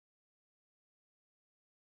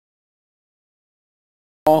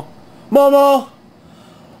Momo!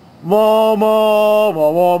 Momo!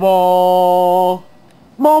 Momo!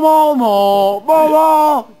 Momo! Momo!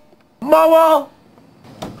 Momo! Momo!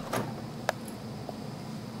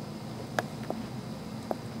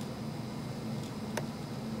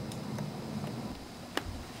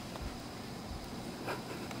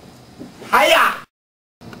 Hiya!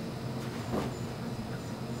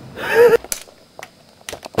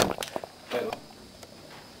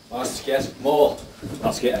 Let's get more.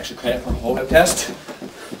 Let's get extra credit for the whole test.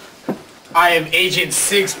 I am agent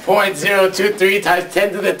 6.023 times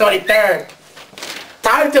 10 to the 23rd.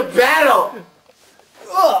 Time to battle!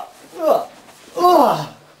 Ugh! Ugh! Ugh!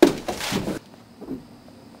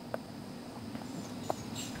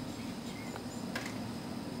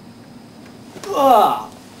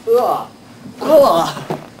 Ugh! Ugh! Ugh!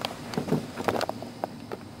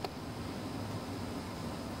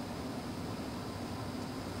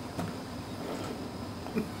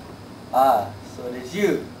 Ah, so it is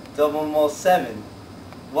you, Double Mole 7.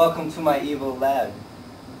 Welcome to my evil lab.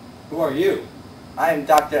 Who are you? I am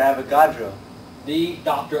Dr. Avogadro. The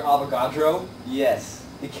Dr. Avogadro? Yes.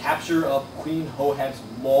 The capture of Queen Hohab's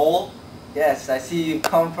mole? Yes, I see you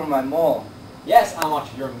come from my mole. Yes, I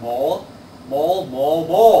want your mole. Mole, mole,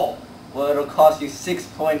 mole. Well, it'll cost you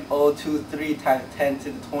 6.023 times 10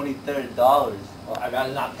 to the 23rd dollars. Well, I'd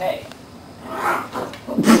rather not pay.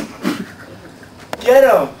 Get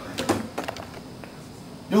him!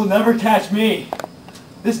 You'll never catch me.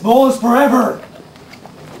 This mole is forever.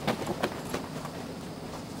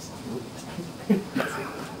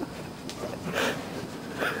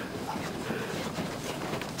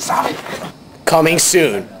 Stop it! Coming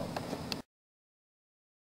soon.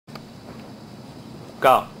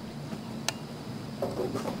 Go.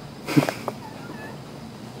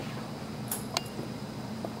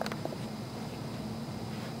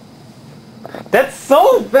 That's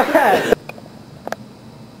so bad!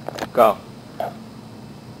 Go.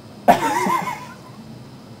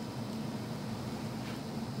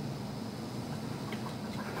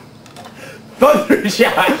 Thunder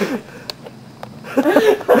shot!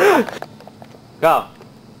 Go.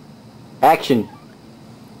 Action.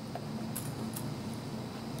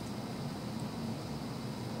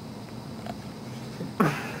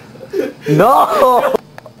 No!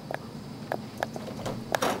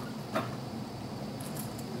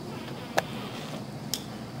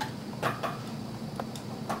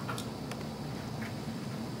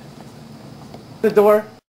 The door.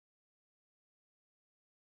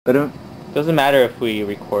 Doesn't matter if we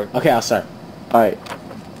record. Okay, I'll start. Alright.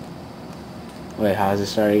 Wait, how does it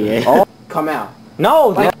start again? Oh, come out. No!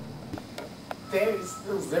 Like, damn, it's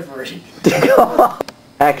still slippery.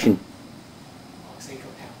 Action.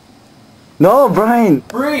 No, Brian!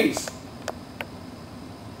 Freeze!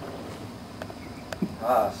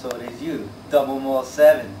 Ah, so it is you, Double Mole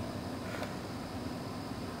 7.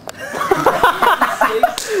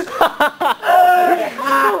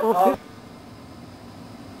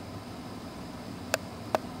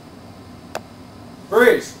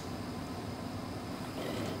 Freeze!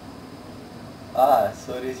 Ah,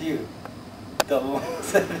 so it is you, Double Mole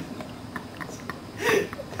 7.